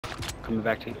coming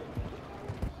back to you.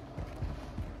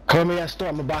 Call me that store,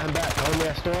 I'm gonna buy him back. Call me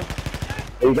that store.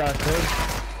 You guys could?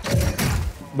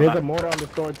 There's a mortar on the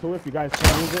store too if you guys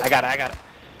can't use it. I got it.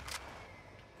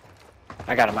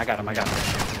 I got him. I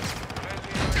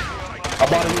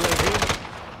bought a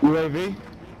UAV.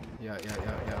 Yeah.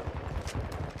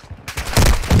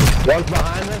 One's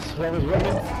behind us, whoever's with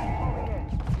me.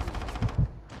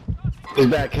 He's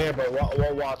back here, but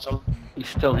we'll watch him. He's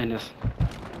still in this.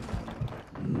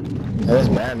 And this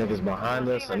mad nigga's behind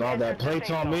us and all that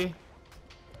plates on me.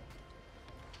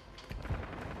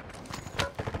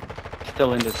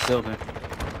 Still in this building.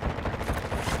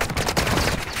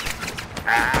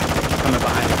 Coming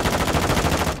behind us.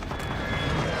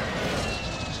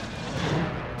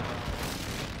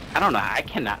 I don't know. I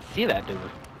cannot see that dude.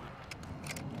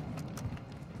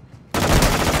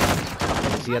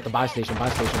 Is he at the buy station?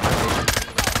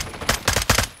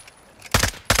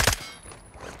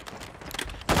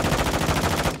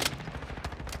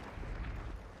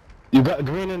 You got a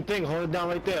green and thing, hold it down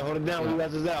right there. Hold it down where you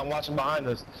guys is at. I'm watching behind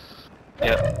us.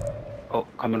 Yep. Oh,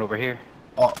 coming over here.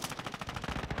 Oh.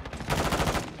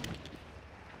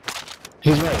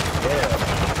 He's right there.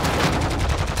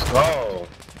 Oh.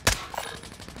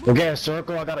 We're getting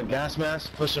circle. I got a gas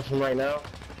mask pushing from right now.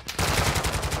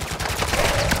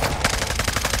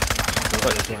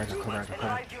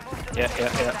 Yeah.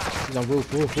 He's on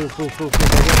roof.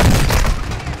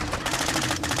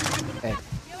 Hey.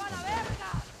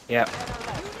 Yep.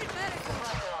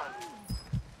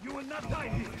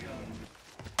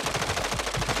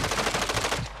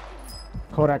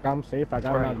 Kodak, I'm safe. I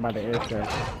got him out by the airstrike.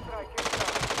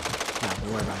 Nah,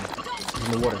 don't worry about him. He's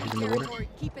in the water.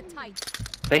 Keep it tight.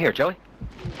 Stay here, Joey.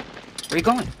 Where you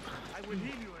going?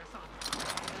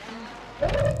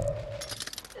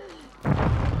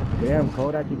 Damn,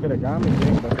 Kodak, you could have got me,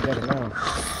 King, but forget it now.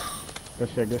 Good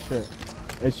shit.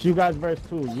 It's you guys versus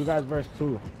two. Head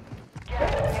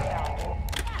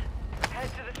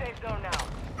to the safe zone now.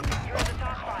 You're in the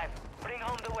top 5. Bring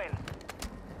home the win.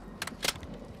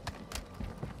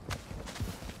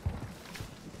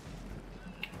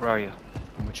 Where are you?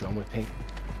 I'm with you. I'm with Pink.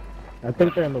 I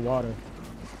think they're in the water.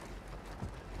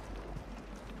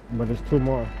 But there's two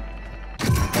more.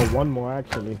 Oh, one more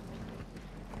actually.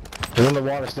 He's in the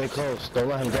water, stay close. Don't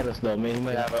let him get us though, man. He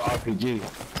might have an RPG.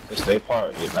 Just stay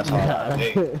apart. Yeah, that's how I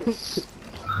think.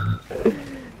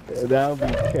 That would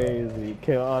be crazy.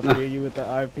 Kill all three of you with the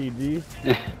RPG.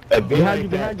 Hey, Behind you.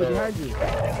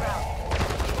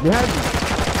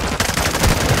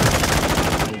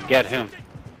 Get him.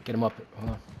 Get him up. Hold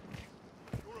on.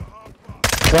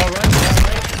 Go right.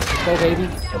 Let's go, baby.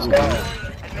 Let's go.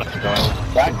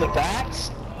 Back to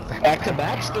backs? Back to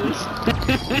backs, dude.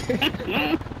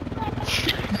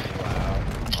 Wow.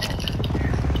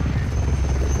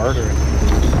 Murdering.